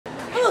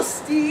Hello,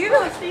 Steve.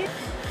 Hello, Steve.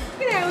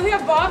 You know, we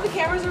have Bob, the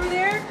camera's over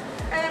there,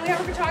 and then we have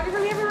a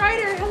photographer, we have a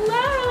writer.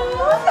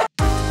 Hello.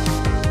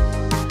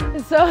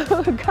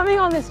 So coming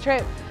on this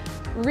trip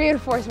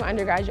reinforced my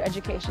undergraduate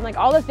education. Like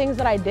all the things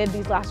that I did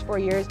these last 4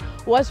 years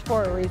was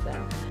for a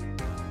reason.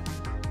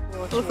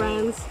 Hello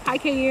friends. Hi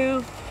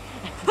KU.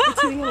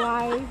 Being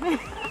alive.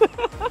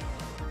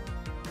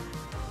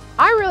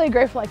 I'm really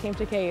grateful I came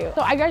to KU.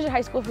 So I graduated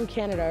high school from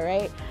Canada,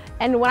 right?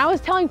 And when I was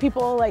telling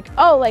people like,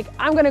 oh, like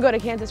I'm gonna go to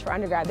Kansas for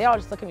undergrad, they all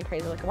just look at me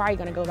crazy, like, why are you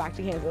gonna go back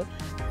to Kansas?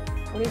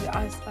 What is it,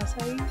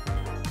 acai?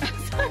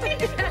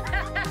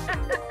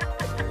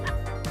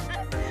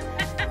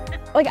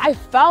 Like I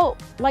felt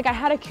like I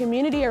had a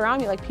community around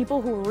me, like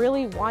people who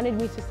really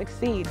wanted me to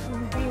succeed.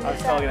 I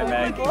was telling it,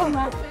 Meg.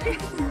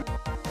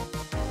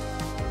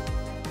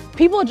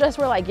 People just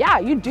were like, yeah,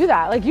 you do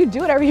that. Like you do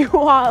whatever you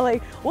want.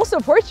 Like we'll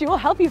support you. We'll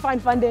help you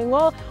find funding.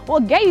 We'll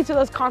get you to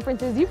those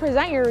conferences. You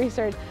present your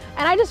research.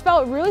 And I just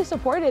felt really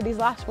supported these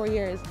last 4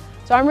 years.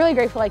 So I'm really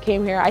grateful I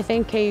came here. I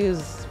think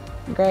KU's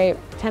great.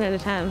 10 out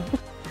of 10.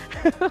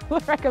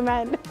 Would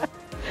recommend.